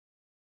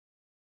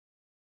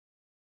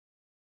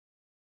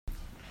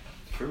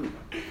True.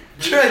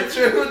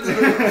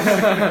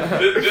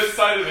 This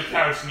side of the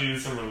couch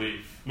needed some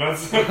relief.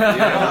 That's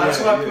that's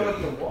why I put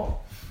up the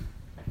wall.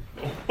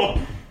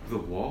 The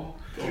wall?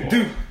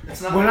 Dude,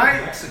 It's not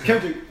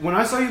Kendrick, when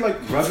I saw you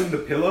like rubbing the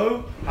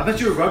pillow, I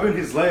thought you were rubbing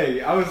his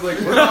leg. I was like,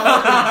 what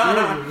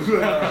the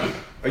fuck?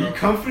 Are you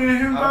comforting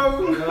him,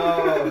 bro?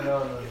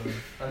 No.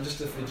 I'm just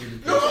a fidgety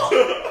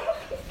person.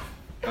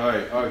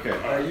 Alright,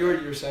 okay. You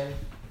were saying?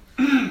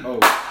 Oh,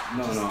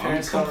 no. I'm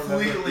parents don't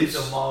remember. Completely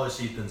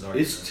demolished Ethan's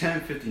argument. It's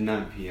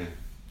 10:59 p.m.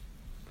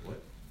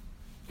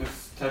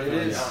 It's It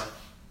is.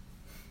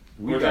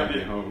 We Would gotta that be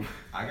be- home.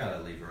 I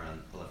gotta leave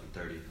around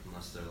 11:30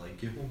 unless they're like,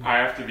 give me. I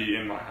have to be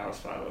in my house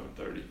by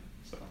 11:30.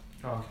 So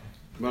Oh, okay.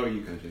 What about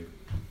you, Kendrick?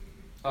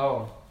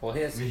 Oh, Well,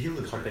 he has I mean, he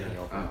lives company right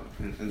there. open.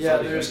 Oh, and Yeah,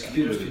 so there's if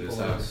you live in people this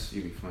in house,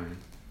 you be fine.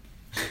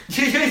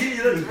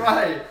 that's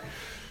right.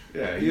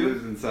 Yeah, he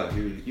lives inside.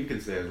 You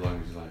can stay as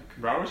long as you like.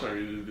 bro, I wish I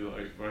could just be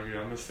like, okay,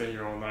 I'm gonna stay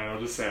here all night. I'll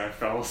just say I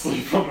fell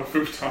asleep on the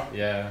futon.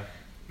 Yeah.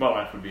 My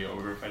life would be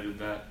over if I did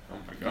that. Oh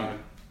my god.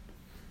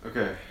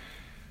 Okay.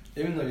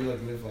 Even though you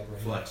live like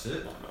right Flex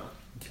it.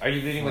 Are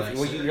you living with? Like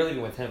Well, it. you're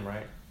living with him,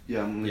 right?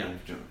 Yeah, I'm leaving Yeah.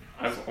 with John.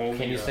 I've only.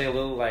 Can you stay a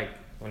little like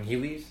when he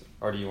leaves,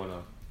 or do you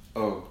wanna?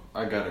 Oh,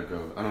 I gotta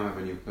go. I don't have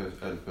any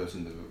other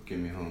person to get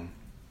me home.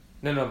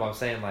 No, but I'm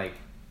saying like,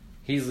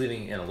 he's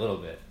leaving in a little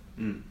bit.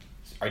 Mm.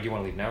 Or do you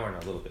want to leave now or in a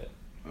little bit?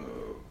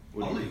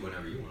 What I'll do you- leave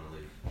whenever you want to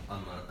leave.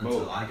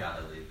 Until I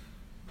gotta leave.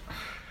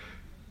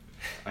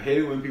 I hate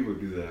it when people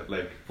do that.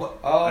 Like, What?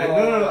 Oh, I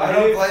don't I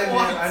don't blame you. I know I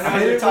what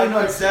hate you're it talking when,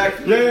 about like-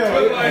 exactly.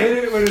 yeah, I hate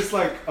it when it's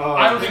like,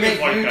 I don't think They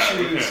it's make like you that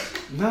with choose.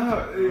 him.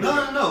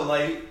 no,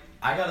 Like,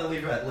 I gotta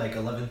leave at like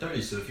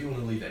 11:30. So if you want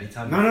to leave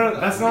anytime. no, before that,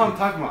 that's not what I'm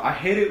talking about. I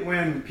hate it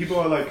when people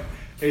are like,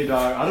 "Hey,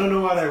 dog, I don't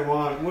know what I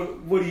want.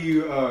 What do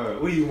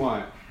you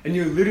want?" And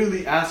you're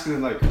literally asking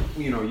them like,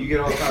 you get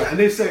all the time, and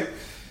they say,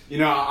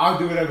 I'll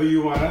do whatever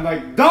you want. I'm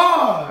like,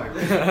 dog,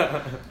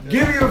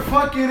 give me a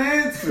fucking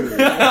answer.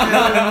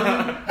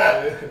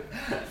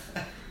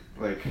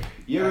 Like,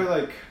 you ever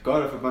like go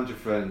out with a bunch of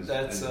friends?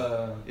 That's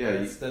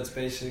and- that's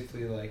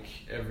basically like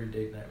every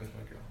date night with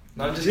my girl.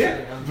 No, I'm just Yeah.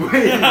 kidding.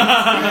 Wait.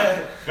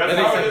 That's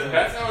how it is.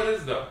 That's how it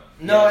is, though.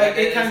 No, Yeah,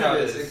 it kind how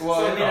of it is. is. Well,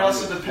 So I mean, it no,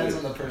 also it's depends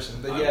weird. on the person.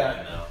 But I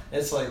yeah, know.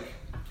 it's like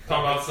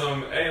Talk about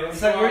some. Hey, let's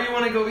it's go like where out. do you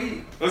want to go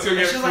eat? Let's go And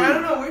get she's food. like, I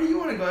don't know. Where do you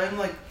want to go? I'm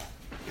like,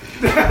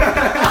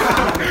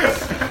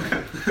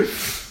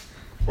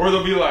 Or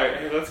they'll be like,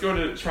 hey, let's go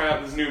to try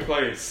out this new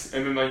place,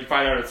 and then like you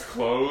find out it's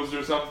closed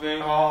or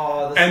something,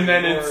 oh, that's and the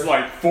then worst. it's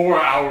like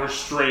 4 hours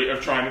straight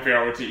of trying to figure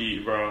out what to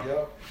eat, bro.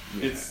 Yep.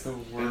 It's the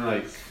worst. And,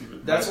 like,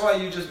 That's why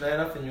you just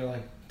man up and you're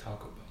like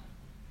Taco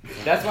Bell.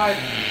 That's why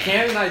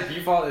Cam and I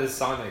default is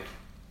Sonic.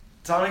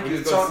 Sonic We is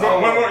just go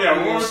Sonic. When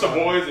we're we with the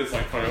Sonic. boys, it's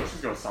like, fuck, let's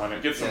just go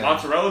Sonic. Get some Yeah.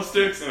 mozzarella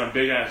sticks and a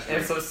big ass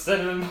And drink. some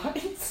cinnamon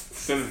bites.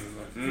 Cinnamon,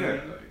 like, Yeah,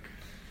 mm.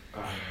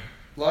 like.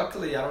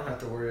 Luckily, I don't have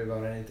to worry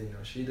about anything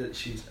though. She's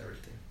everything.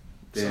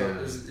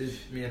 Damn. So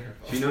it's me and her.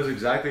 She knows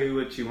exactly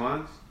what she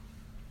wants.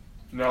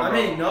 No, I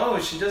bro. mean, no,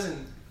 she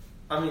doesn't.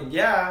 I mean,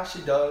 yeah, she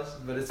does,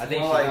 but it's I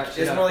think more she's like not- she's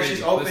it's not more like crazy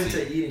she's open pussy.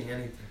 to eating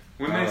anything.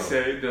 When Oh. they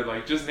say they're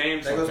like, just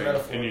name That goes something,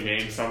 metaphorically, and you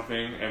name too.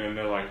 something, and then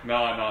they're like,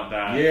 nah, not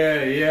that.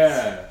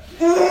 Yeah.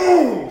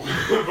 Ooh!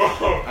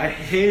 Bro. I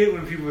hate it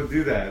when people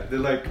do that. They're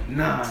like,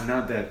 nah,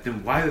 not that.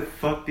 Then why the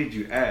fuck did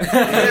you ask?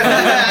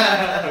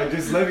 Like,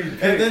 just let me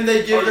pick. And then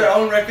they give their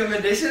own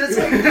recommendation. It's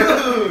like, dude.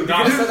 You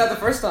Nah, could have said that the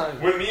first time.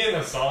 when me and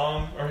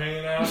Hassan are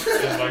hanging out,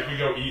 and like we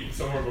go eat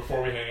somewhere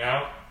before we hang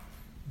out,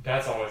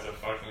 that's always a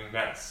fucking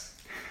mess.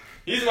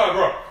 He's my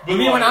bro. But You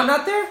mean when like, I'm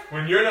not there?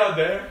 when you're not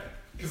there,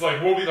 because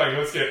like we'll be like,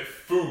 let's get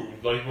food,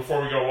 like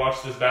before we go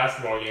watch this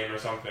basketball game or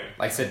something.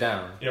 Like sit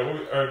down. Yeah,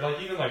 or like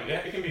even like yeah,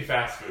 it can be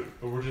fast food,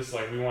 but we're just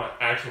like we want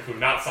actual food,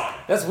 not Sonic.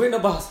 That's weird. No,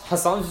 but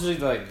Hassan's usually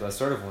like the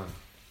assertive one.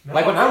 No,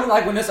 Like when bro. I'm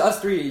like when it's us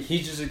three,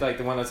 he's usually like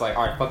the one that's like,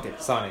 all right, fuck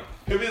it, Sonic.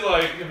 He'll be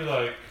like,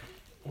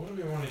 what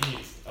do we want to eat?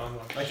 I'm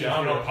like, shit, I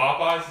don't know,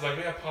 Popeyes? He's like,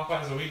 we had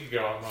Popeyes a week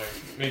ago. I'm like,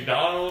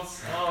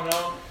 McDonald's? I don't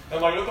know.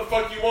 I'm like, what the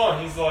fuck you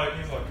want? He's like, I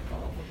don't fucking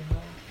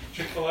know.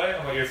 Chick-fil-A?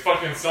 I'm like, it's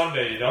fucking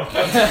Sunday, you know?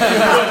 then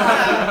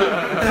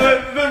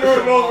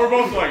we're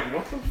both like,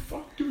 what the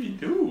fuck do we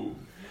do?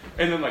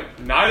 And then like,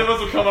 neither of us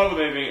will come up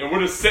with anything, and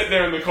we'll just sit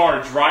there in the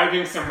car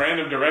driving some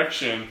random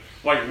direction.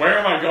 Like, where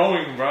am I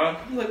going, bruh?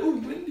 I'm like, ooh,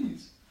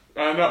 Wendy's.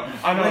 I know.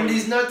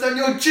 Wendy's nuts on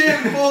your chin,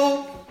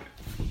 fool.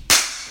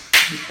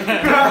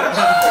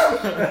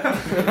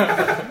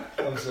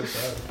 I'm so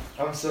sorry.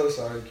 I'm so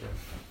sorry,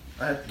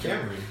 Kim.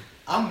 Cameron,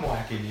 I'm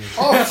whacking you.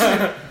 Oh,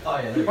 shit. Oh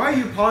yeah. there Why are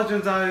you you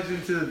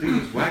apologizing to the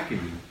dude who's whacking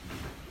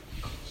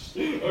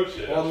you? Oh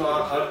shit. Well,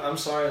 no, I'm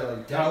sorry.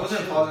 Like, No, I I wasn't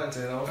wasn't-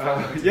 apologizing to him. I was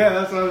apologizing Yeah,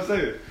 that's what I'm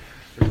saying.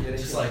 for getting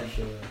Just to like- the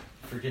show. go.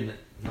 Freaking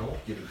no,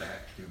 give it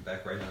back. Give it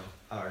back right now.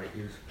 All right,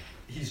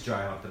 he's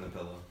dry humping the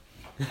pillow.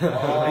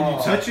 Are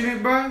you touching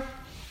it, bro?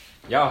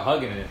 Y'all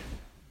hugging it.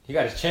 He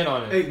got his chin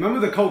on it. Hey, remember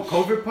the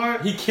COVID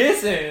part? He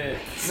kissing it.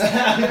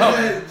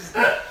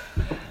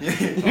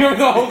 Remember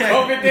the whole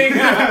COVID thing? He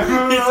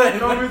said,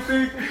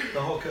 The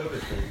whole COVID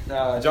thing.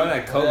 Nah, John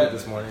had COVID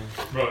this morning.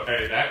 Bro,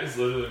 hey, that is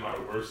literally my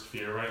worst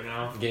fear right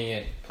now Getting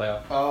it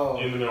playoff. Oh.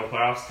 in the middle of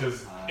playoffs.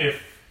 Because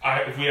if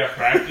we have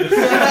practice,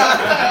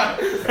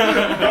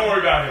 don't worry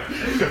about it.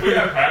 If we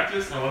have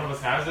practice and one of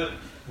us has it,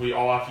 we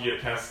all have to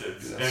get tested.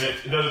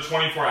 And there's a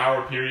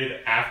 24-hour period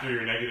after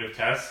your negative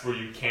test where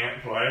you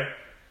can't play.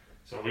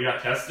 So we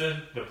got tested.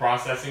 The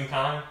processing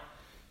time,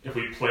 if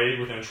we played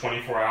within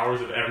 24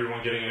 hours of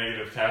everyone getting a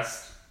negative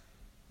test,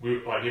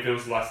 if it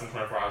was less than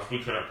 24 hours, we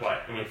couldn't play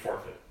and we'd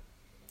forfeit.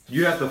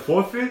 You have to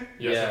forfeit?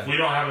 Yes, Yeah. if we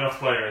don't have enough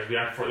players, we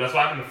have to forfeit. That's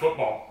what happened to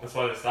football. That's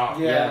why they stopped.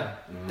 Yeah.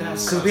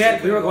 That's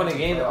Because we were going to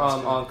game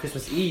on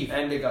Christmas Eve.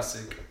 And they got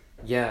sick.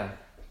 Yeah.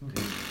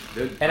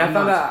 Dude, And I I'm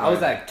found not out I was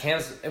surprised. at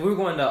Kansas, and we were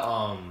going to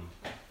I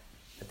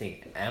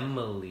think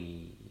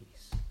Emily's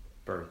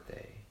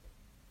birthday.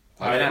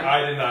 I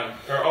did not.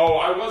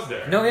 I was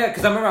there. No, yeah,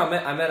 because I remember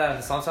I met at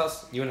Hassan's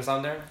house. You and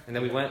Hassan there, and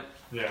then we went,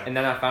 Yeah. and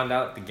then I found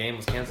out the game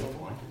was canceled.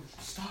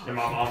 And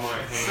my mom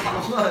went, hey.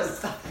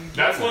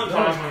 That's one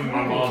time when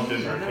my mom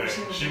did her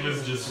thing. She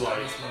was just like,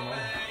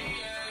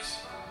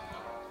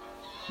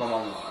 My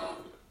mom.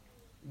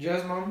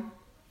 Yes, mom.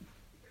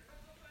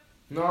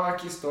 No,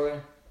 aquí estoy.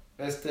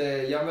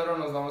 Ya mero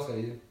nos vamos a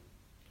ir.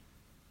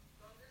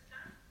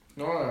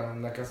 No,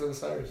 en la casa de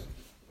Cyrus.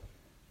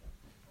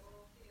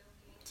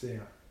 Sí,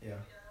 yeah.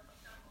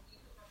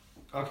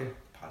 Okay.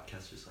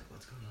 Podcast just like,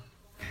 what's going on?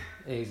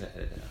 Yeah, he's gonna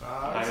edit it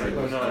out. I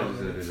don't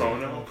know.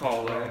 Phono,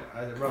 call out.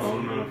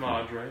 Phono,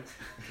 moderate.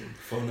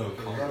 Phono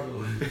call.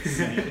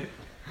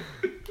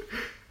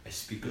 I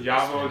speak with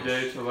Yavo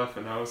de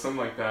Telefono, something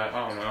like that.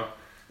 I don't know.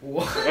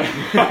 What?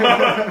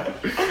 I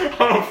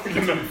don't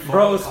freaking know.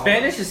 Bro,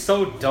 Spanish is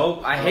so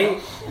dope. I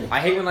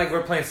hate when like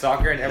we're playing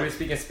soccer and everybody's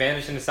speaking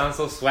Spanish and it sounds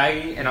so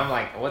swaggy, and I'm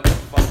like, what the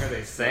fuck are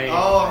they saying?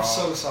 Oh, I'm bro?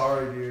 so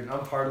sorry, dude.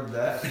 I'm part of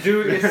that.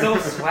 Dude, it's so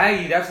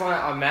swaggy. That's why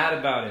I'm mad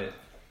about it.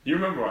 You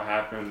remember what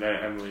happened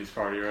at Emily's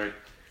party, right?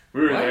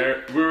 We were What?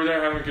 there. We were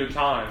there having a good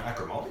time.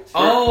 Acromaldi's?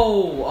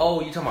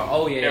 Oh, you talking about?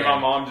 Oh yeah. And my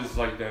mom just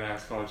like dead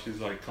ass called. She's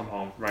like, "Come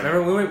home, right?"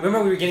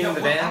 Remember we were getting in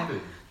the what van?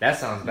 happened? That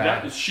sounds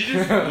bad. She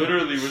just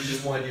literally was She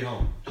just wanted you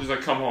home. She's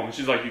like, "Come home."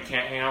 She's like, "You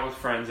can't hang out with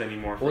friends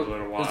anymore for a little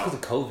It was while." because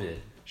of COVID.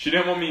 She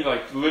didn't want me,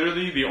 like,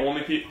 literally the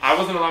only people. I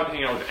wasn't allowed to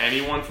hang out with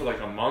anyone for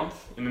like a month,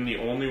 and then the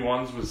only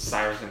ones was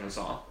Cyrus and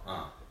Hassan.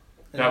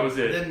 That was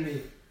it. Then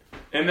me.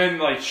 And then,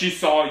 like, she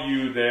saw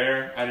you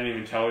there. I didn't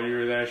even tell her you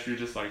were there. She was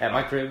just like, At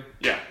my crib?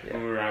 yeah, Yeah.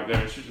 when we were out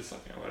there, she was just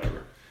like, yeah,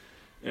 whatever.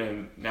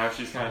 And now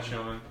she's kind of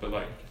chilling, but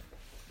like,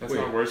 that's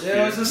Wait. my worst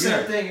Yeah, it was fear. the same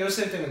Yeah. thing. It was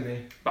the same thing with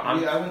me. But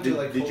I'm- I went to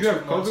like. Did full you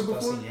have 2 months COVID without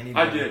before? seeing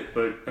anybody. I did,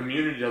 but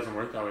immunity doesn't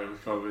work that way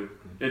with COVID.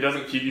 It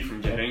doesn't keep you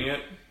from getting it.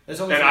 It's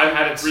only And for I 3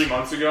 had it months. 3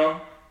 months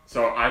ago,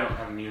 so I don't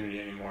have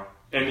immunity anymore.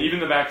 And even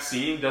the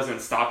vaccine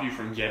doesn't stop you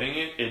from getting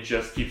it, it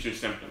just keeps your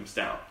symptoms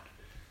down.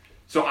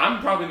 So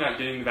I'm probably not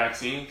getting the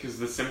vaccine because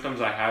the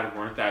symptoms I had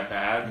weren't that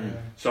bad. Yeah.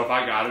 So if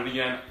I got it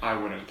again, I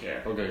wouldn't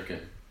care. Okay.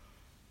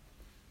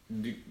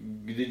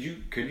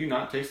 Could you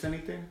not taste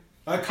anything?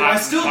 I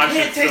still My can't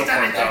shit's still taste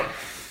fucked anything. up.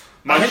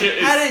 My shit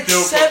is Had it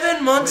still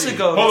 7 months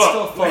ago. Hold It's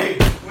up. still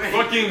fucked.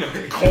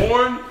 Fucking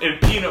corn and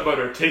peanut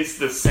butter taste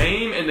the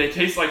same, and they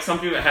taste like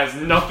something that has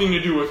nothing to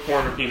do with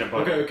corn or peanut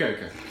butter. Okay.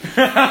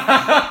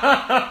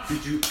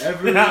 Did you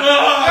ever?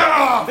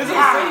 This is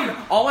what I'm saying.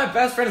 All my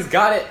best friends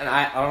got it, and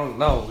I don't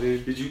know,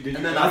 dude. Did you?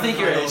 And then I think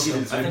you're ever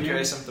asym- try I think you're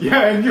onion? asymptomatic.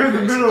 Yeah, and you're in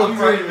the middle I'm of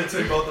right it. in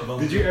between both of them.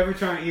 Did you ever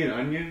try and eat an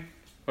onion?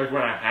 Like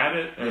when I had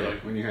it, or Yeah, like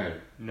when you had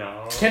it.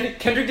 no.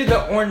 Kendrick did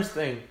the orange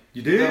thing.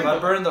 You did? Yeah, I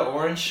burned the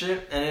orange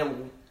shit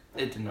and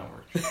it did not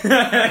work.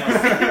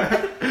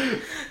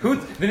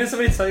 Didn't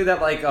somebody tell you that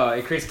like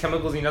it creates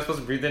chemicals and you're not supposed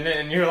to breathe in it,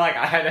 and you're like,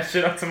 I had that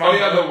shit up to my. Oh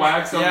yeah, the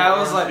wax. On Yeah, the I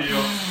was orange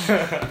like-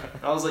 peel.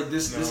 I was like,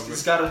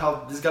 this gotta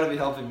help. This gotta be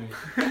helping me.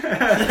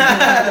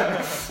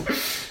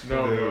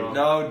 No.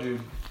 No,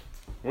 dude.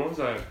 What was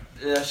that?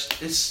 Yeah,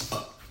 it's.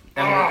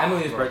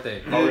 Emily's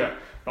birthday. Oh yeah.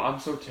 But I'm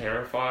so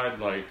terrified,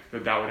 like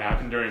that would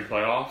happen during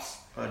playoffs.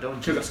 Don't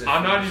Because jinx it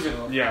I'm for not yourself.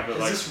 even. Yeah, but Is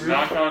like this real?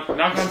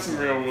 knock on some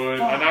real wood.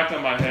 I knocked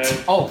on my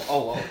head. Oh.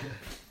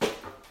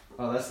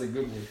 Oh, that's the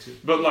good one too.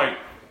 But like,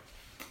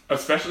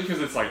 especially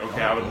because it's like,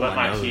 okay, I would let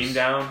my team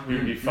down, we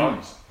would be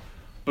fucked.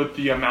 But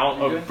the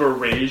amount of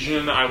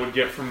berasion I would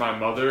get from my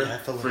mother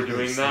for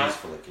doing that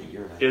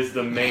is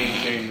the main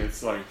thing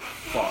that's like,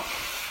 fuck.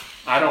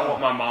 I don't want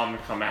my mom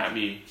to come at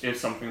me if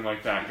something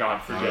like that,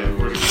 God forbid,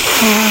 were to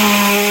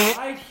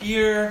Right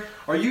here.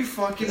 Are you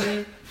fucking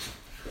me?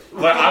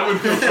 like, I would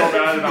feel so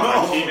bad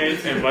about my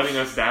teammates and letting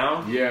us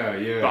down. Yeah.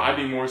 But I'd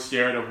be more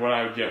scared of what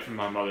I would get from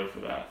my mother for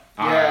that.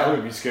 Yeah. I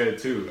would be scared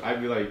too.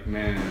 I'd be like,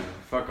 man,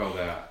 fuck all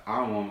that. I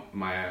don't want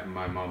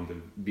my mom to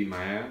beat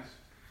my ass.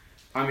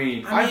 I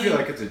mean, I feel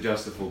like it's a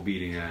justifiable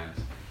beating ass.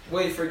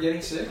 Wait, for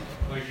getting sick?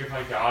 Like, if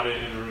I got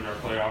it and ruined our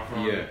playoff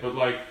run. Yeah. But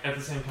like, at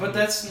the same time. But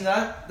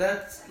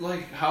that's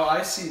like how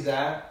I see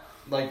that.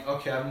 Like,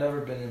 okay, I've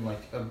never been in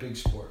like a big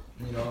sport.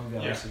 You know, I'm gonna be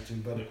honest with you,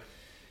 but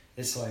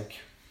it's like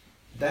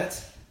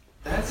that's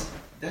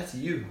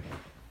you.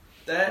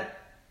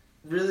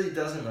 really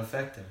doesn't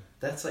affect them.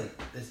 That's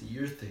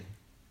your thing,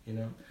 you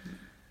know?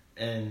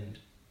 And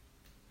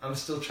I'm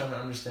still trying to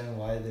understand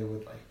why they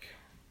would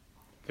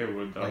They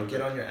would though. like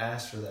get on your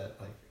ass for that,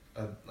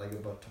 a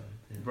butt ton.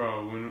 You know?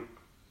 Bro, when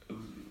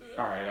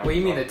alright. What do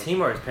you mean, the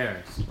team or his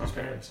parents? His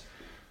parents.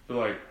 But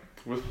like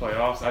with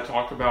playoffs, I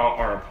talk about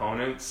our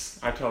opponents.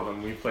 I tell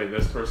them we play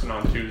this person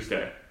on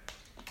Tuesday.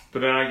 But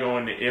then I go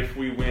into if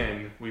we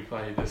win, we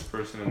play this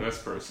person and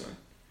this person.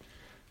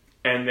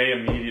 And they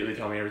immediately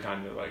tell me every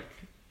time, they're like,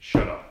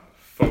 shut up,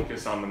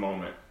 focus on the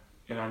moment.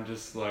 And I'm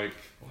just like,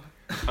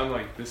 what? I'm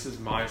like, this is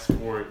my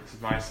sport, this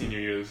is my senior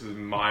year, this is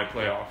my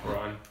playoff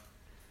run.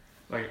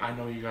 Like, I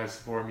know you guys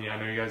support me, I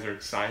know you guys are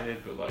excited,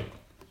 but like,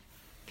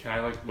 can I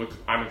like look,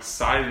 I'm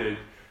excited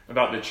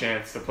about the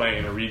chance to play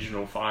in a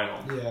regional final.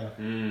 Yeah.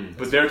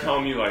 But they're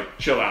telling me like,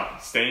 chill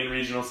out, stay in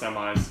regional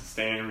semis,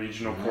 stay in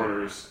regional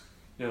quarters.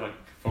 They're like,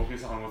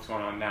 focus on what's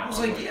going on now. I was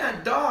like,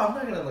 yeah, dog, I'm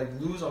not gonna like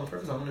lose on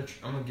purpose. I'm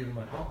gonna give him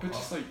my all. But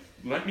just like,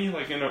 let me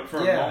like for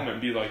a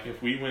moment be like,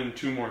 if we win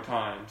 2 more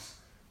times,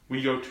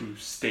 we go to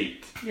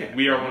state. Yeah,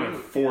 we are one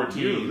of 4 teams.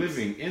 You're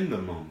living in the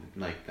moment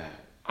like that.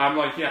 I'm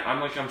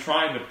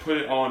trying to put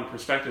it all in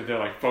perspective. They're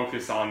like,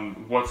 focus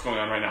on what's going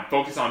on right now.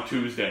 Focus on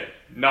Tuesday,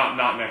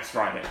 not next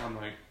Friday. I'm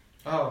like,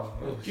 oh,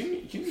 give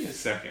me a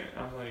second.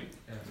 I'm like,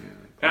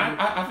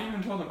 yeah. I've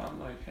even told them, I'm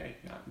like, hey,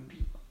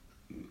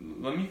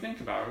 let me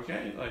think about it,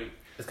 okay? Like,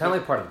 It's kind of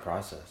like part of the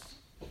process.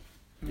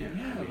 yeah,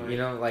 like, You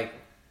know, like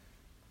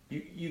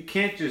You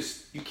can't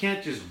just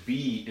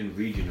be in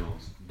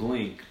regionals,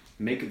 blink,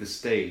 make it the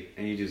state,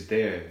 and you're just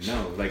there.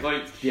 No, like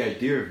the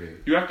idea of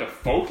it. you have to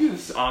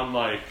focus on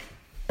like,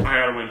 I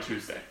gotta win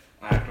Tuesday.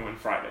 I have to win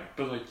Friday.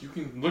 But like, you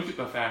can look at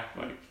the fact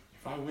like,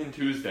 if I win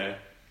Tuesday,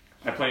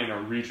 I play in a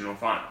regional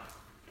final.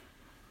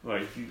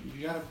 Like,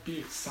 you gotta be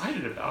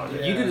excited about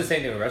it. you do the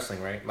same thing with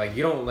wrestling, right? Like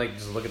you don't like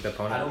just look at the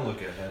opponent. I don't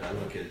look ahead. I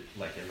look at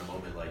like in the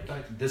moment.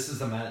 Like this is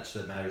the match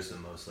that matters the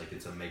most. Like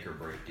it's a make or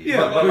break deal.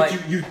 Yeah, but like,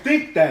 you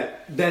think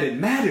that it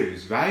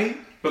matters, right?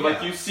 But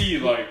like, you see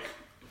like,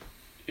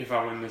 if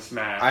I win this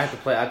match, I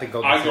have to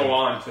go. I go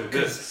on to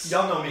Because this.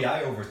 y'all know me,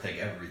 I overthink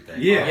everything.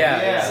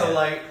 Yeah. So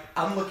like,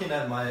 I'm looking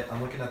at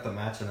the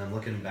match and I'm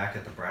looking back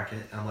at the bracket.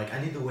 And I'm like,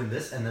 I need to win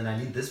this, and then I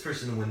need this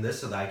person to win this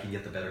so that I can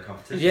get the better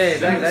competition. Yeah,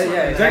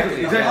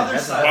 exactly. On the other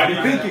That's side, why do you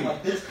I'm thinking?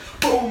 like this,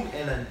 boom,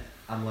 and then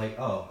I'm like,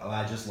 oh,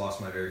 I just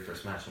lost my very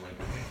first match. I'm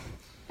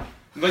like,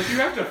 Like, you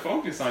have to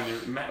focus on your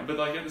match, but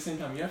like at the same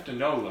time, you have to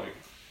know like,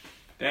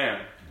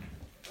 damn,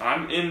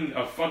 I'm in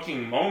a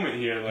fucking moment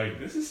here. Like,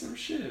 this is some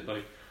shit.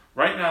 Like,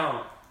 right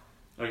now,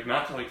 like,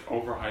 not to like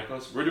overhype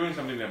us, we're doing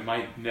something that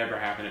might never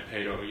happen at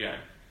Pado again.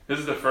 This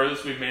is the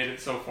furthest we've made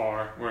it so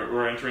far.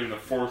 We're entering the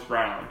 4th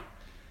round.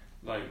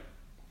 Like,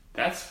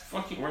 that's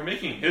fucking, we're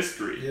making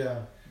history. Yeah.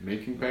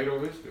 Making Pado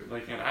history.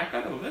 Like, and I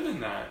gotta live in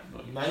that.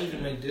 Like, Might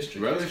even make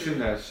district. Relish in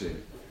that shit.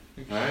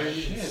 Right?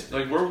 shit.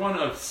 Like, we're one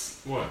of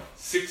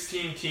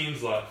 16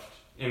 teams left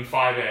in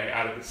 5A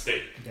out of the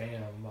state.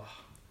 Damn.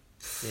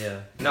 Yeah.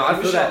 No, I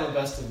feel wish that. all the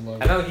best of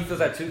luck. I know he feels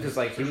that too because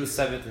like he was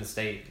 7th in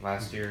state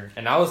last year,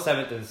 and I was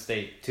 7th in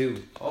state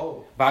too.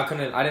 Oh. But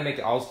I didn't make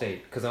it all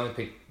state because I only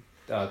picked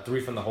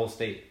 3 from the whole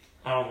state.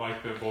 I don't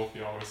like that both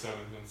y'all were 7th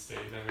in state.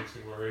 That makes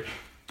me worried.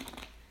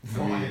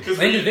 Why? Because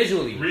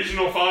Individually.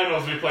 regional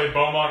finals, we played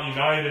Beaumont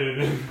United.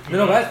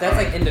 No, that's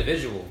like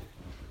individual.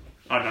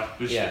 I know.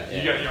 This Yeah,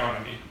 shit. yeah. You're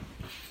on me.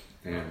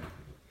 Yeah.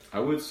 I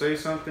would say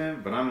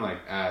something, but I'm like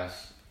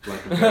ass.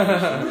 Like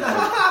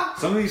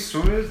some of these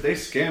swimmers, they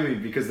scare me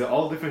because they're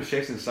all different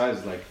shapes and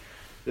sizes. Like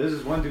there's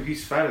this one dude,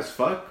 he's fat as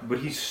fuck, but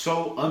he's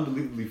so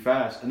unbelievably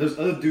fast. And there's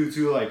other dudes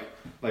who like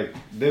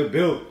they're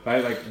built,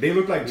 right? Like they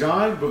look like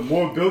John, but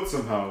more built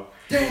somehow.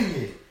 dang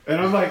it. And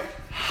I'm like,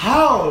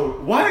 how?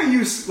 Why are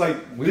you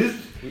like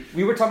this?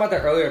 We were talking about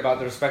that earlier about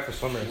the respect for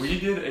swimmers. We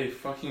did a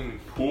fucking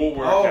pool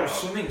workout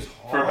swimming is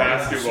hard. for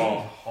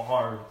basketball.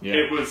 Hard. Yeah.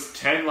 It was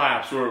 10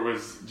 laps where it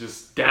was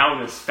just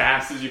down as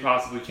fast as you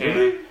possibly can.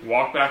 Really?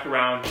 Walk back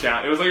around,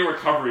 down. It was like a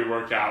recovery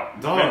workout.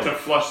 Dog. Meant to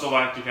flush the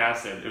lactic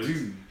acid. It was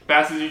Dude.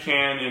 fast as you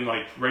can in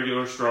like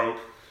regular stroke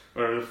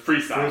or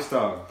freestyle.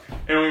 Freestyle.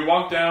 And we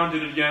walked down,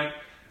 did it again.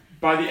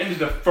 By the end of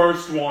the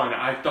first one,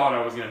 I thought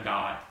I was gonna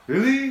die.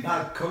 Really?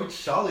 Nah, Coach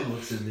Shawley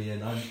looks at me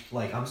and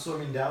I'm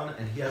swimming down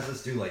and he has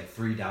us do like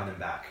 3 down and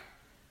back,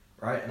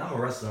 right? And I'm a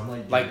wrestler.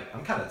 I'm like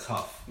I'm kind of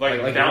tough.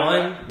 like down 1,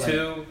 lap.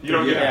 2. You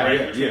don't get Yeah, a break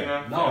yeah, between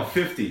yeah. them? No. A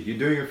 50. You're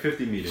doing a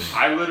 50 meter.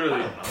 I literally,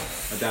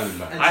 A down and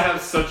back. And I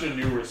have such a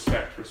new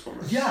respect for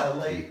swimmers. Yeah,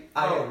 like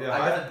I've been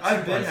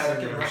having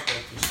second a round. respect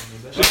for swimming.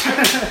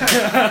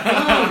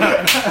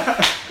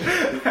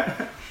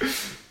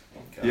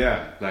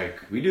 Yeah, like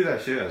we do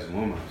that shit as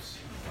warm-ups.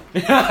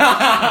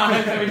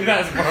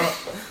 That's bro.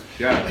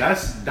 Yeah,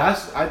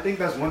 that's. I think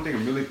that's one thing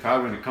I'm really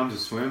proud when it comes to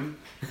swim.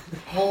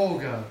 Oh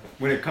god.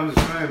 When it comes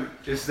to swim,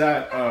 it's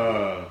that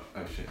oh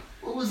shit.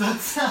 What was that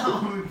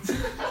sound?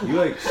 You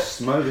like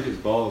smothered his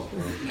balls,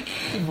 bro.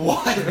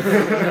 What?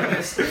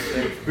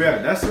 Yeah,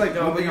 that's like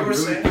No, one but thing you I'm were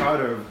really saying- proud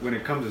of when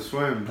it comes to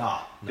swim. No,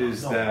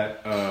 Is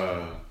that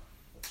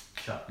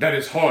That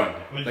is hard.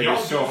 Like, Like y'all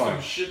it's do so some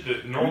hard. shit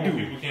that normal We do.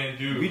 people can't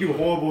do. We do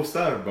horrible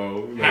stuff,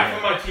 bro. Half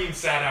of my team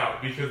sat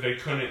out because they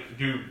couldn't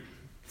do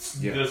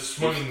Yeah. the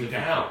swimming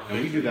down.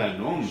 And we do that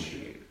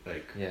normally.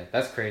 Like, Yeah,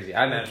 that's crazy.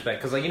 I didn't expect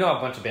because like you know a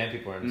bunch of band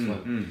people are in the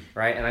swim,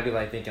 right? And I'd be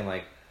like thinking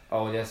like,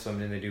 oh, they're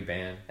swimming and they do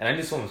band, and I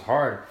knew swim was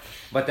hard.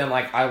 But then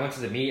like I went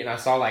to the meet and I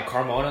saw like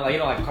Carmona, like you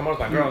know like Carmona's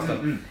my girl and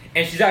stuff,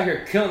 and she's out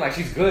here killing like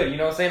she's good. You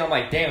know what I'm saying? I'm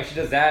like, damn, she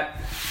does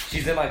that.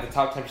 She's in like the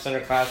top 10% of her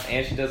class,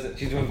 and she does it.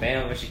 She's doing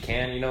band when she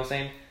can. You know what I'm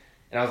saying?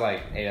 And I was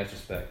like, hey, that's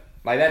respect.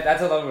 Like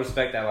that's a level of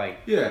respect that like.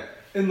 yeah.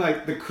 And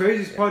like the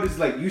craziest part is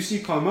like you see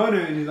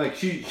Carmona and like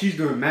she's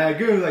doing mad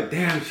good. Like,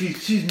 damn,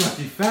 she's must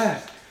be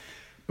fast.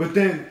 But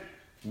then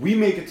we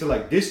make it to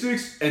like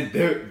districts and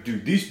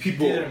these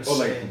people They're are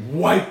like insane.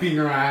 wiping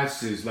our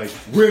asses. Like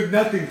we're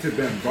nothing to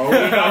them, bro.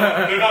 They're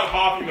not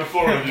popping the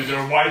floor with you.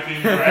 They're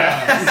wiping your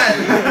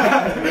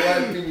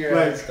ass. Wiping your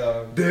Like, ass,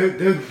 dog.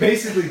 They're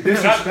basically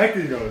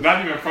disrespecting us.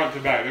 Not even front to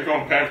back. They're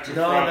going back to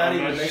No, front. not I'm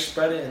even. They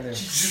spread it in there.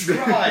 Jesus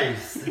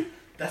Christ.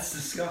 That's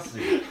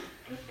disgusting.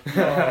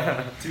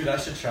 Dude, I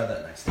should try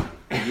that next time.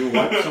 You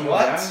wipe someone's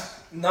What? ass?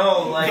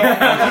 No, like. No,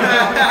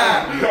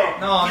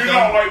 No, do don't.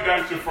 not wipe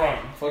back to front.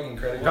 Fucking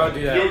credit Don't card.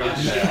 do that. You'll Don't get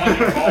do shit that. on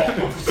your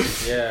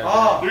balls. Yeah.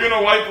 Oh, You're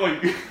gonna wipe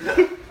like.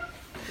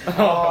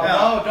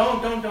 oh, no,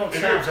 don't. If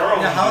you're a Stop.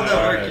 girl, Yeah, how'd that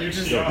yeah, work? You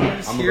just, yeah. you're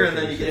just I'm here gonna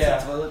and then you finish get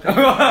it. some toilet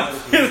paper.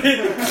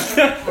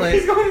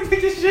 He's going to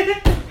take a shit.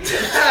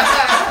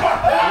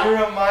 You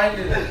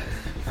reminded it.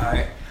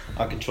 Alright.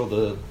 I'll control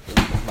the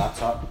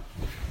laptop.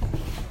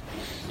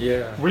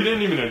 Yeah. We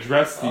didn't even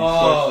address these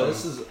Oh,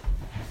 questions. this is.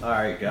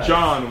 Alright, guys.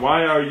 John,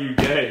 why are you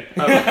gay?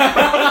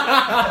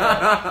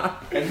 I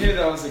knew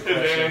that was a His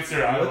question.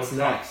 answer. I What's was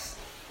not. next?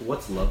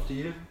 What's love to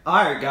you?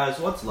 Alright, guys,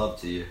 what's love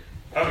to you?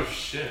 Oh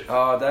shit.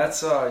 Oh,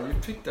 that's you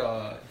picked.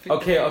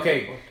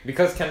 Okay.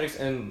 Because Kendrick's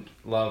in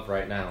love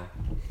right now.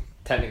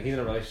 Technically, he's in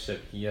a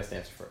relationship. He has to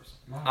answer first.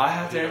 I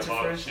have to Dude, answer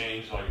about first?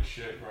 Change like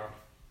shit, bro.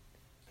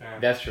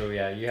 Damn. That's true.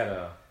 Yeah, you had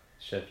a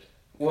shift.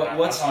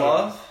 What's I thought it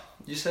love?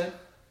 You said?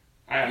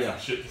 I have Yeah. some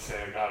shit to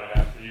say about it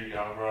after you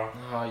go, bro.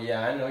 Oh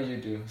yeah, I know you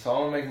do. So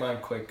I'm gonna make mine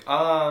quick.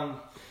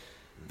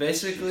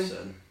 Basically, She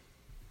said.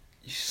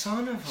 you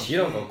son of a. She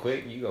don't go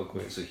quick. You go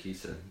quick. That's what he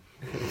said.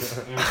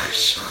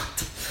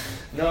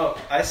 No,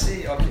 I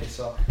see. Okay,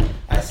 so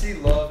I see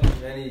love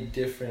in many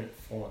different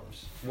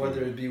forms.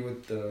 Whether it be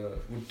with the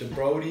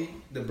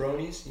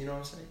bronies. You know what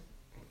I'm saying?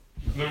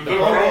 The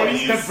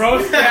bronies. The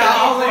bros. Yeah,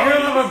 I was like,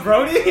 you love a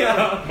Brody?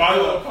 Yeah. My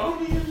Little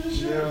Pony and this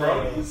shit, Yeah.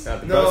 bronies.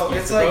 The No, broskies,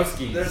 it's the like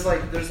broskies.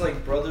 there's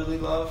like brotherly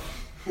love,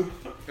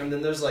 and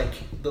then there's like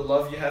the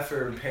love you have for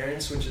your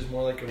parents, which is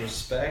more like a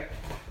respect.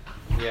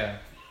 Yeah.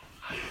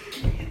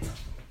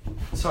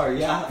 Sorry,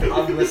 yeah,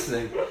 I'm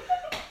listening.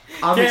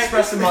 I'm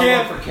expressing my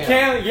love for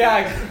Cam.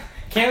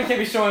 Cam can't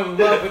be showing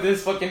love with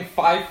his fucking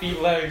 5 feet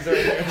legs right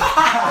here.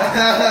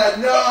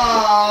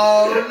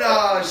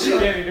 No, She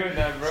can't be doing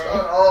that, bro.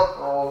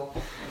 Oh,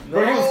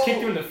 Bro, he was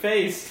kicked you in the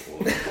face.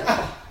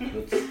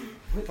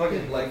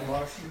 fucking leg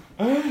boxing.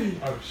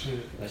 Oh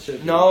shit. I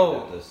should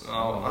No. this.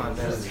 Oh,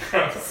 this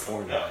that's is a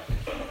porn guy.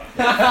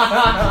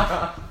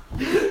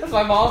 That's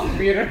my mom's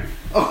computer.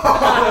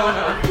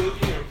 Are you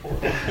looking at porn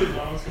on his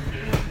mom's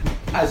computer?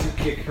 As you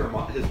kick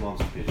his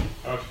mom's computer.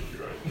 Oh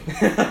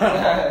shit, you're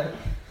right.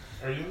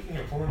 Are you looking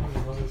at porn on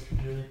your mother's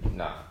computer,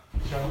 Nah,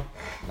 John?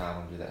 I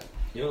don't do that.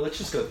 You know, let's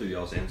just go through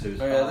y'all's answers.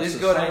 Alright, at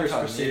least go to Cyrus incognito.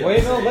 proceeded Wait,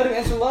 to no, say let him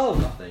answer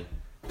love. Nothing.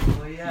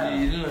 Oh yeah.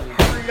 You didn't.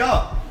 Hurry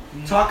up.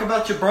 Talk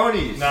about your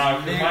bronies. Nah,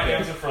 because my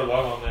answer for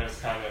love on there is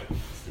kind of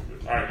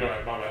stupid. Alright, go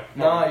ahead, my bad.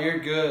 No, you're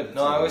good.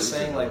 No, I was It's a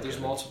saying like reason, there's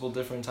okay. multiple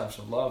different types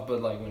of love,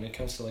 but like when it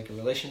comes to like a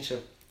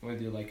relationship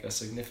with your like a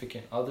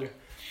significant other,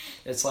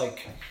 it's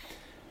like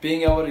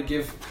being able to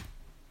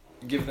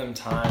give them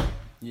time,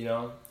 you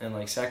know, and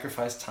like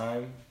sacrifice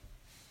time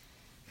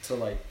to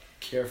like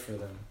care for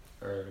them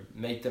or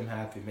make them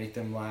happy, make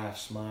them laugh,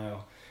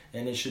 smile,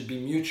 and it should be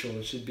mutual.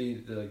 It should be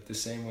the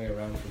same way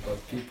around for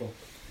both people.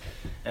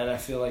 And I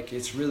feel like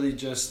it's really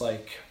just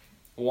like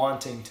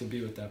wanting to be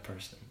with that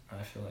person.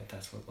 I feel like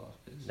that's what love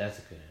is. That's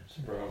a good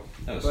answer. Bro.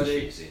 That was But so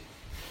it- easy.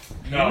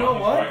 No, you know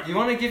he's what? right. You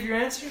want to give your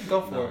answer?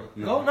 Go for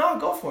No, it. no.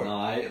 Go for it. No,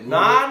 I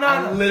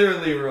Nah.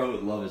 literally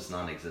wrote love is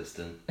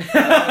non-existent.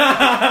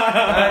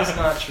 That is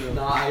not true.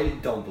 No, I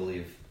don't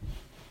believe.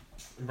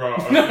 Bro,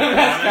 okay,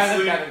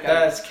 honestly,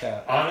 That's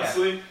cap.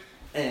 honestly,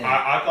 And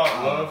I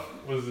thought love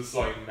was this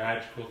like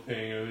magical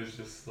thing. It was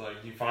just like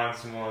you find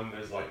someone,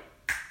 there's like,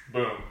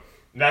 boom,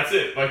 and that's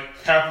it. Like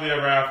happily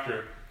ever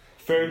after.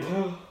 Fairy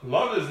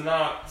Love is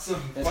not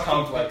some. It's fucking-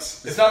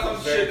 complex. It's not some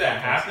very shit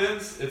that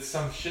complex. happens. It's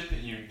some shit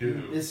that you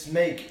do. It's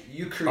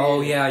you create.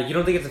 Oh yeah, you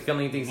don't think it's a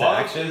feeling, you think it's an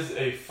Love action? is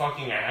a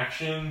fucking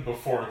action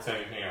before it's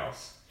anything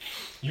else.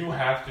 You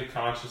have to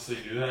consciously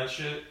do that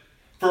shit.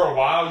 For a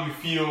while, you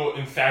feel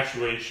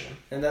infatuation.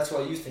 And that's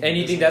why you think. And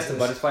it you think doesn't that's the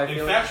exist. butterfly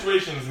feeling?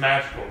 Infatuation is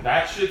magical.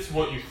 That shit's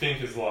what you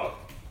think is love.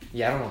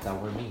 Yeah, I don't know what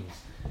that word means.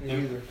 Me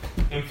either.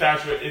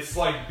 Infatuation. It's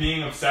like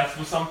being obsessed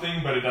with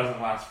something, but it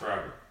doesn't last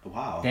forever.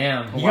 wow.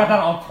 Damn, you Wow. got that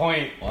on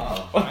point.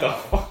 Wow. What the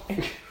fuck?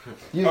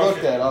 You Okay.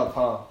 looked that up,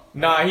 huh?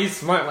 Nah, he's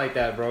smart like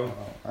that, bro.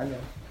 I know.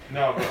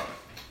 No, but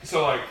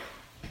so like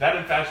that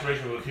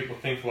infatuation with what people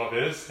think love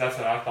is, that's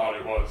what I thought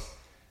it was.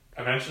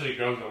 Eventually it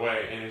goes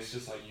away and it's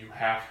just like you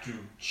have to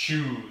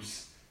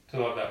choose to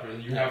love that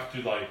person. You have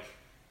to like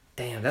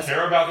Damn, that's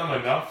care about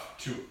them enough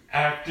to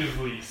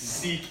actively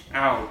seek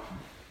out.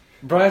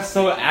 bro. That's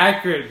so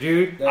accurate,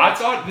 dude. I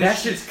thought That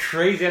this shit's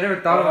crazy. I never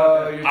thought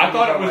about that. I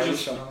thought it was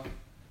just-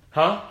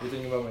 Huh? You're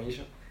thinking about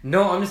Maisha?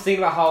 No, I'm just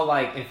thinking about how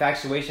like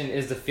infatuation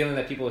is the feeling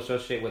that people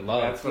associate with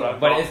love. That's what I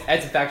but thought.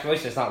 it's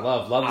infatuation. It's not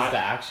love. Love is the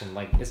action.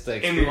 Like it's the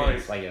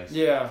experience. I guess.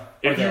 Yeah.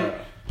 If Or you- the-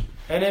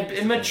 and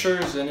it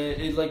matures and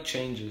it like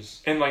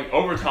changes. and like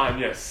over time,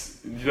 yes,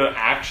 the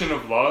action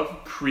of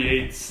love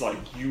creates like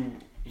you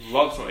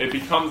love someone. It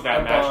becomes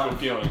that A magical bond.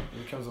 feeling.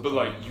 It becomes a But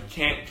like bond. you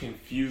can't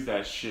confuse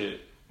that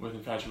shit with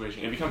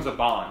infatuation. It becomes a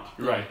bond.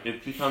 You're Yeah. right.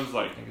 It becomes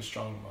like, Like a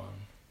strong bond.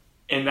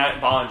 and that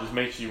bond just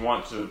makes you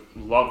want to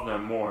love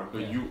them more.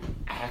 But Yeah. you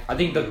actively I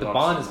think the love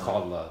bond is someone.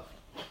 called love.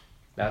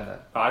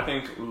 That. I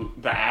think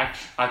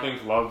I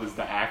think love is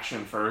the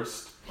action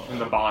first, and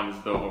the bond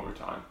is built over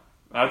time.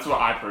 That's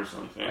what I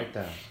personally think. Like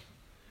that.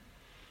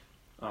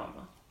 I don't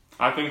know.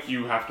 I think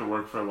you have to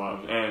work for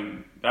love,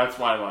 and that's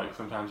why like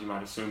sometimes you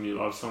might assume you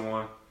love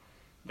someone.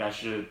 That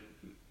shit,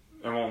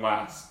 it won't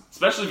last,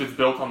 especially if it's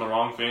built on the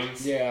wrong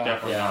things. Yeah.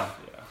 Definitely Yeah. not.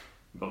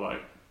 But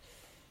like,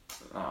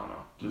 I don't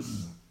know.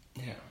 Just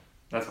Yeah.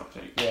 that's my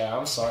take. Yeah,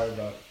 I'm sorry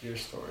about your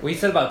story. What you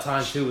said about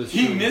time too was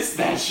He true. missed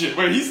that shit.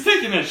 Wait, he's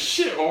taking a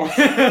shit, or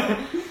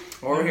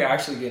Or we're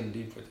actually getting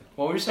deep with it.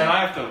 What were you and saying?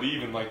 I have to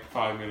leave in like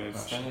 5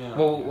 minutes. Oh, shit. Damn.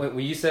 Well, what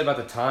you said about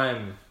the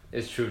time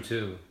is true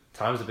too.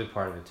 Time's a big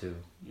part of it too.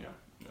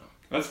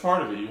 That's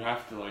part of it. You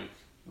have to like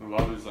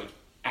love is like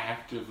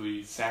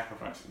actively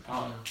sacrificing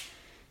time.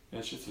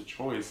 It's just a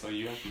choice. Like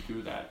you have to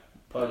do that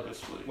But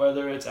purposefully.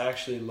 whether it's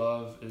actually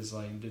love is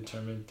like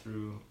determined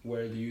through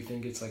where do you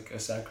think it's like a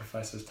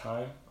sacrifice of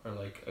time or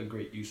like a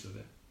great use of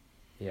it?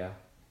 Yeah.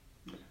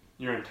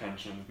 Your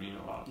intentions mean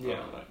a lot.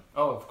 Yeah. Like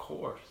Oh, of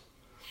course.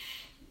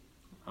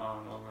 I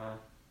don't know, man.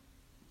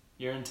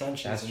 Your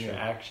intentions That's and your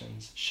true.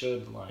 actions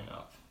should line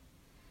up.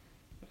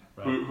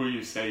 Right. Who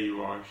you say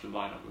you are should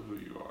line up with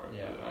who you are.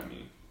 Yeah. But, I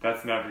mean,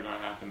 that's never gonna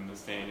happen in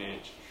this day and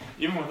age.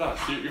 Even with us,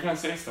 you're gonna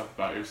say stuff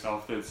about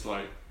yourself that's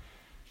like,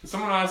 if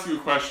someone will ask you a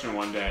question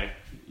one day,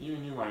 you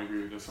might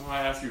agree with this. Someone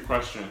might ask you a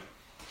question,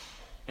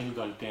 and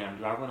you're like, damn,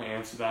 do I want to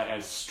answer that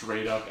as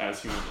straight up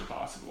as humanly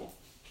possible?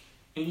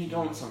 And you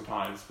don't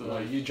sometimes, but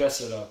like you dress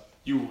it up.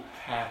 you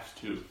have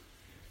to.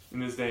 In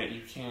this day,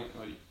 you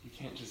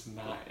can't just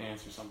not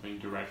answer something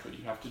directly.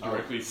 You have to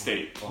directly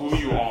state who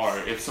you are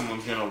if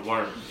someone's gonna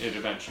learn it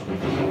eventually.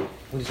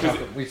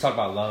 We talk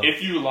about love.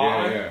 If you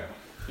lie, Yeah.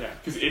 yeah,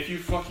 because if you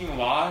fucking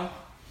lie,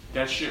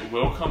 that shit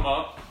will come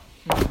up.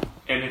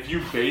 And if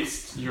you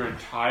based your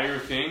entire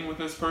thing with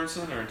this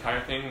person or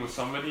entire thing with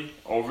somebody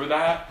over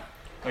that,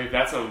 like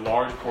that's a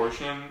large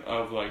portion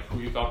of like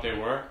who you thought they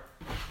were,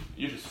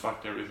 you just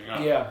fucked everything up.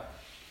 Yeah.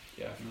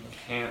 Yeah. You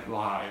can't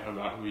lie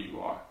about who you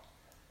are.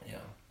 Yeah.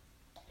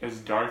 As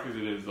dark as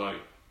it is, like,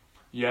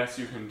 yes,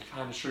 you can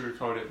kind of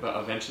sugarcoat it, but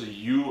eventually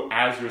you,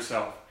 as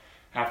yourself,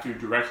 have to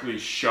directly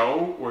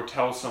show or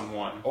tell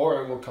someone,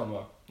 Or it will come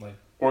up. Like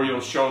or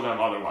you'll show them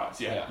otherwise.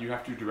 Yeah, Yeah. you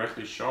have to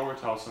directly show or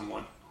tell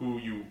someone who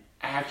you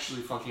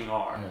actually fucking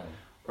are,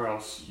 or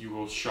else you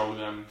will show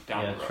them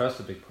down yeah, the road. trust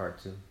a big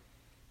part too.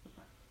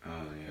 Oh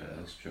yeah,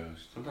 that's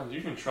trust. Sometimes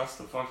you can trust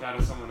the fuck out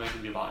of someone that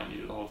can be lying to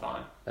you the whole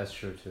time. That's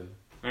true too.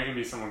 There can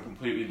be someone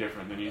completely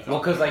different than you thought. Well,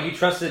 because they like were.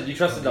 you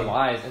trusted the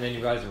lies, and then you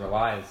realized they were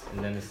lies,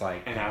 and then it's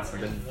like, And that's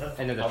like,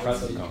 and then the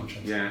trust is gone.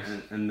 Yeah,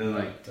 and then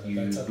like But, you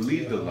that's up to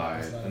believe you. the lie,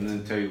 It's not and then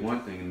up to tell you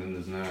one thing, and then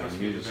there's another. trust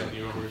And me you're to just bend like,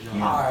 you over,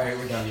 John. Alright,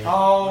 we're done here.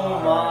 Oh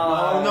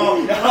my!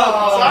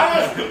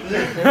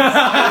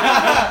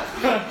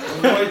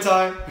 Boy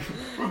time.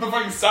 What the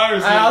fuck is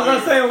Cyrus? I was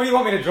gonna say, what do you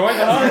want me to join?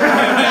 Might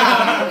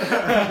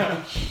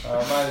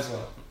as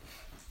well.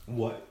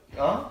 What?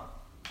 Huh?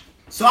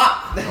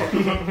 Swap!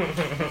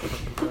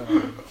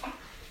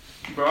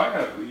 Bro, I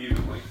gotta leave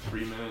in like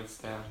 3 minutes.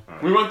 Damn.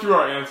 We went through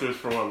our answers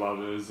for what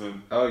love is,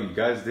 and oh, you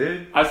guys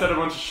did? I said a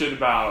bunch of shit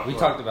about. We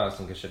talked about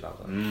some good shit about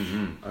that.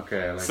 Mm-hmm.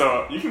 Okay, I like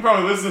So you can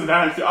probably listen to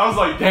that. I was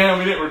like, damn,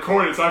 we didn't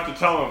record it, so I have to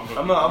tell them.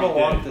 I'm gonna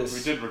want this.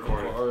 We did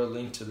record it. Or a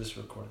link to this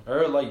recording.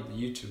 Or like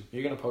YouTube.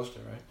 You're gonna post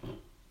it, right?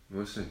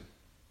 We'll see.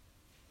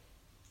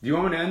 Do you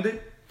want me to end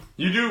it?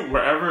 You do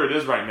wherever it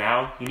is right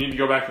now. You need to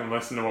go back and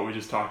listen to what we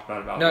just talked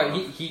about. No,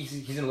 love. he's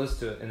gonna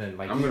listen to it, and then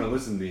like, I'm gonna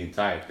listen to the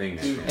entire thing.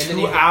 Dude, next then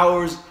 2 he-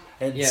 hours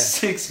and Yeah.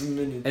 6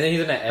 minutes. and then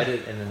he's gonna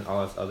edit, and then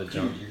all this other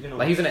junk.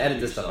 Like he's gonna edit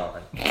this stuff out.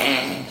 Like,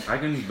 I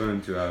can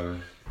burn 2 hours.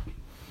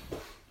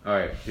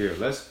 Alright, here,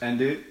 let's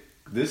end it.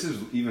 This is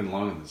even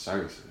longer than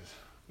Cyrus's.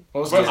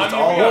 Well, it's But 'cause I it's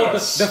mean, all we well, gotta-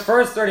 us. the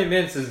first 30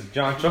 minutes is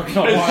John choking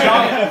on It's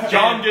wine.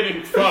 John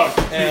getting fucked.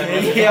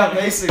 And Yeah,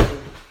 basically.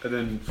 And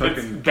then It's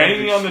fucking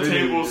banging on the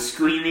spinning. table,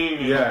 screaming.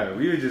 And Yeah,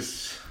 we were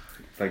just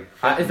like.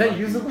 is that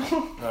usable?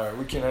 Alright,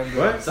 we can end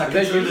What? it. Second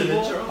Is that through the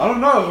usable? intro? I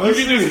don't know. You Let's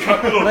can see. just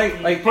cut little,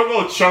 like put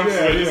little chunks Yeah,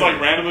 of it. He's yeah.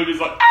 like randomly, he's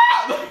like,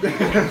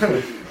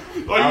 ah!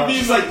 Like you mean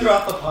Just like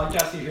throughout the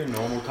podcast, you hear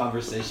normal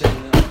conversation,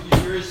 and then you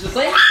hear it's just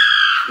like.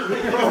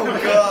 Oh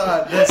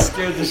god, that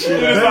scared the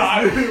shit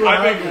out of me.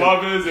 I think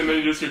love is, and then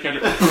you just hear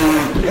Kendrick.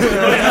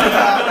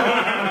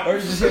 Or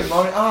you just hear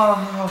moaning.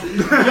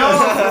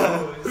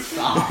 Oh, Yo,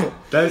 stop.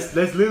 That's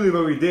literally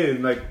what we did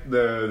in like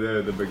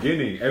the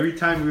beginning. Every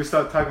time we would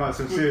start talking about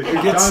some serious shit,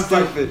 it gets John's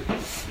like, stupid.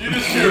 You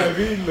just you know what I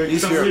hear mean? Like You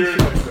some hear- serious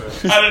shit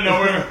like that. out of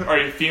nowhere. Are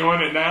you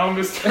feeling it now,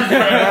 Mr.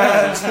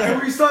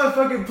 And we started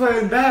fucking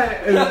playing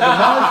that, and the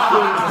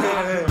mouse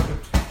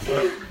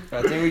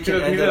I think we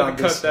can end it on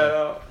this. that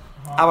out.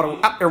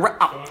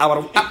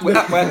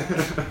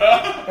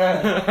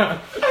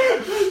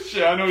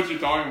 Shit, I know what you're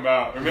talking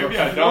about, or maybe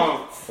I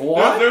don't.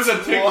 What? There's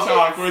a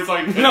TikTok where it's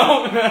like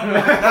No. it's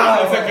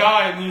a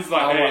guy and he's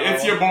like, hey,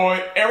 it's your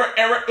boy Eric.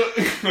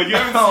 Like you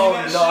haven't Oh, seen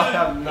that no, I shit?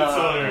 have It's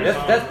not. hilarious.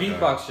 That's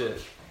beatbox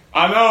shit.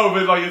 I know,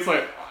 but like it's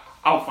like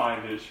I'll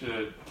find this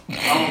shit.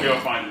 I won't be able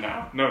to find it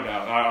now, no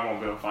doubt. I won't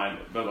be able to find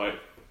it, but like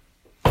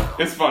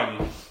it's funny.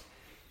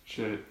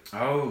 Shit.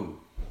 Oh,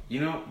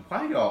 you know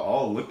why y'all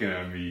all looking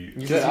at me?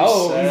 You said,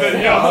 oh. He said,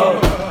 I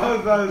yeah. was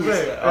about to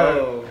say.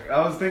 Oh.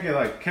 I was thinking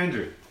like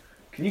Kendrick.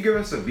 Can you give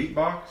us a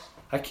beatbox?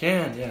 I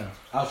can, yeah.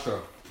 Outro.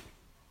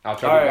 I'll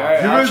try Alright,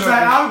 beatbox. Give us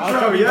that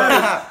outro,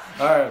 yes.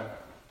 Alright.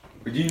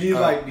 Do you need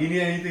like? Do you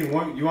need anything?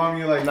 You want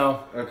me to like?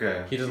 No.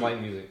 Okay. He doesn't like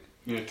music.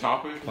 Yeah,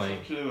 topic. Playing.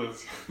 Shit,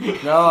 let's-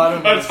 No, I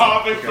don't a know.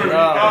 topic for No.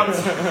 beatbox.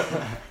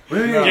 What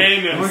do you No. mean?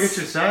 Gayness. You want to get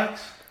your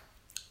sax?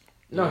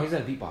 No, he's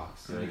in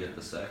beatbox. I'm gonna get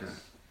the sex.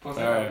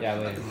 Alright. Yeah,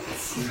 later.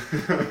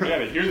 We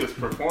gotta hear this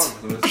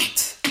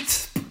performance.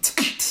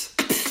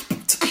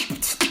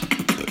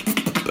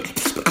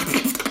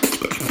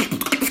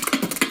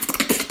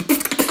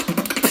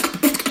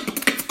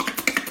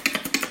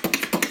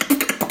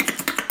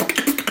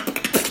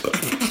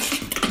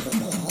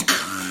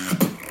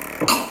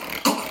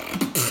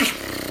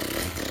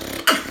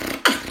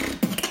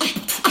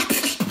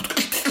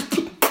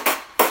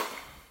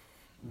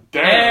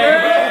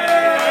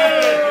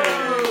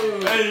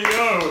 Damn. Hey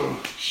yo.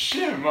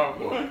 Shit, my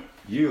boy.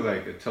 You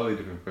like a totally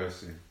different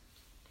person.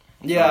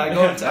 Yeah, I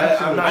go into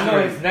I'm not I know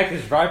sure. his neck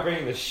is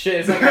vibrating the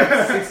shit. It's like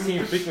at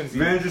 16 frequencies.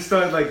 Man just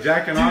started like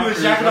jacking off.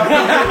 was jacking off.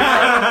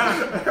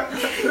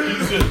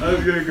 I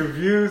was getting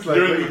confused. Like,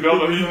 During the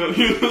build-up,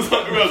 he was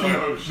like,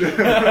 oh shit.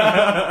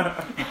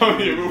 I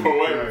need to move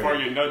away before I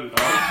get nutted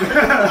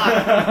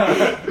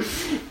on.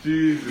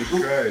 Jesus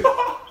Christ.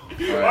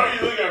 Why are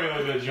you looking at me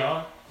like that,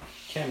 John?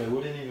 Cam, it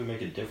wouldn't even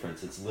make a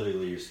difference. It's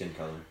literally your skin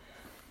color.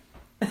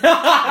 How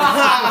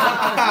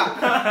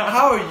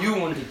are you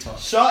one to talk?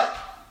 Shut.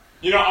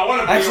 You know, I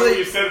want to bring up Actually- what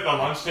you said at the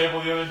lunch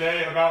table the other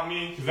day about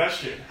me, because that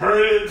shit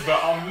hurted,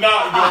 but I'm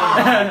not going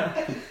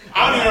to.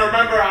 I don't even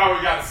remember how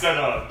we got set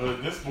up,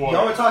 but this boy.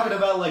 Y'all were talking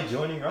about like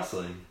joining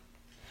wrestling.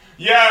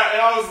 Yeah,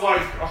 and I was like,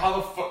 how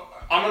the fuck?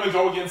 I'm going to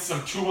go against some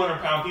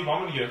 200-pound people.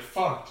 I'm going to get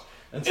fucked.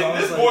 And And so I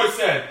was this like, boy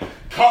said,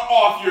 cut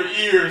off your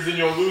ears and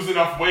you'll lose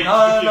enough weight to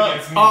No, compete no.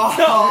 against me. no,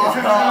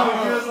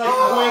 he was like, I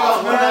weigh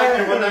about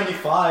 190,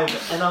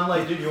 195. And I'm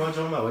like, dude, you want to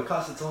join my weight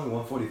class? It's only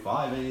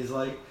 145. And he's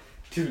like,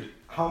 dude,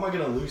 how am I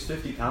going to lose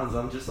 50 pounds?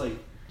 I'm just like,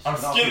 I'm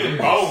cut off skin your and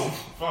ears. bone.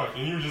 Fuck,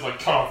 and you were just like,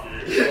 cut off your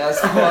ears. That's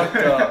fucked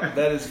up.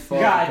 That is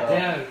fucked God up.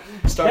 damn.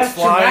 Starts That's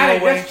flying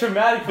traumatic. away. That's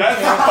traumatic. for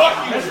That's Cam.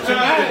 fucking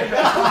traumatic.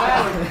 That's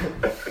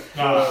traumatic.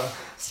 Nah,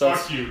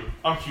 Starts, fuck you.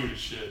 I'm cute as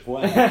shit.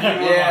 What?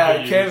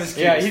 yeah, Cam is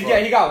cute Yeah, as he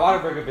fuck. got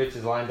Whataburger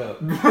bitches lined up.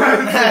 I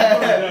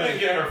didn't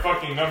get her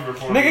fucking number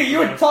for me. Nigga, you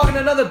were talking to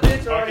another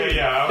bitch already. Okay,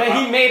 yeah. That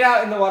he made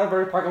out in the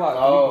Whataburger parking lot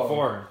the week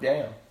before.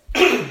 Damn.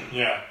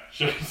 Yeah,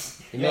 shit.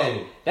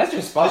 Man, that's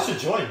your I spot. should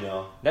join,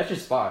 y'all. That's your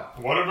spot.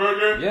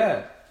 Whataburger?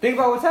 Yeah. Think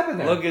about what's happened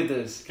there. Look at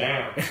this.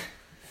 Damn.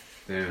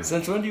 Damn.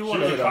 Since when do you She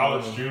want to was a hit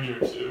on college women? junior,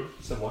 too.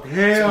 So what?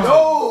 Hell.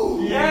 No!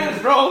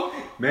 Yes, bro.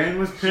 Man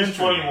was She's pimping.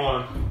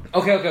 21.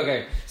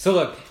 Okay. So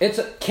look, it's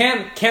Cam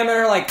met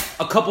her like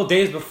a couple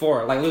days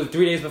before, like literally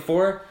 3 days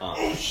before. Got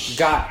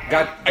I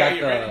gotta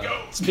get ready to the.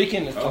 go.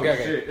 Speaking of, Okay.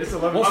 Shit, it's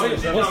 11. We'll Oh,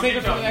 save yeah, we'll save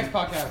it for yeah. the next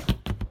podcast.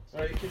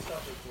 Sorry, you can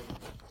stop it.